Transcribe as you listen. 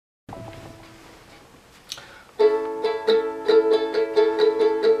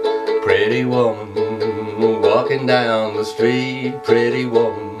Pretty woman, walking down the street. Pretty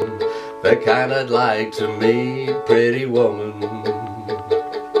woman, the kind I'd like to meet. Pretty woman,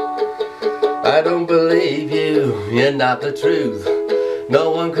 I don't believe you, you're not the truth.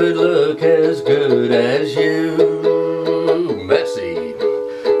 No one could look as good as you. Messy,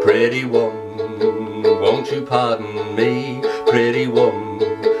 pretty woman, won't you pardon me? Pretty woman,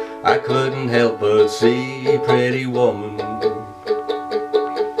 I couldn't help but see. Pretty woman,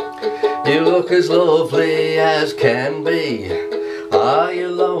 you look as lovely as can be. Are you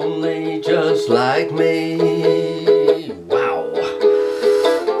lonely just like me? Wow.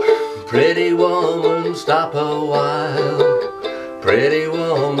 Pretty woman, stop a while. Pretty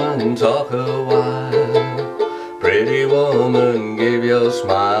woman, talk a while. Pretty woman, give your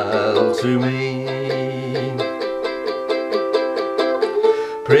smile to me.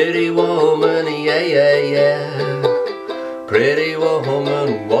 Pretty woman, yeah, yeah, yeah. Pretty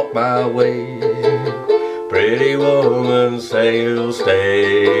woman, walk my way. Pretty woman, say you'll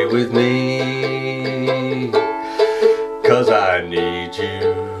stay with me. 'Cause I need you,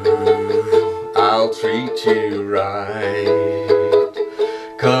 I'll treat you right.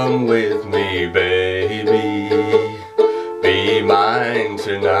 Come with me, baby, be mine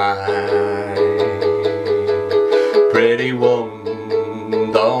tonight. Pretty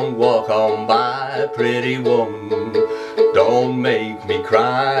woman, don't walk on by. Pretty woman, don't make me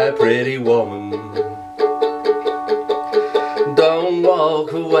cry. Pretty woman, don't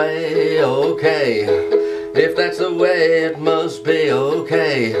walk away, okay. If that's the way it must be,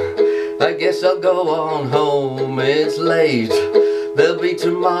 okay. I guess I'll go on home, it's late. There'll be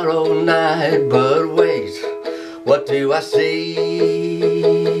tomorrow night, but wait, what do I see?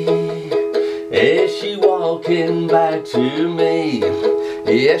 Is she walking back to me?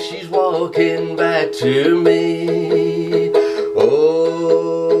 Yes, she's walking back to me.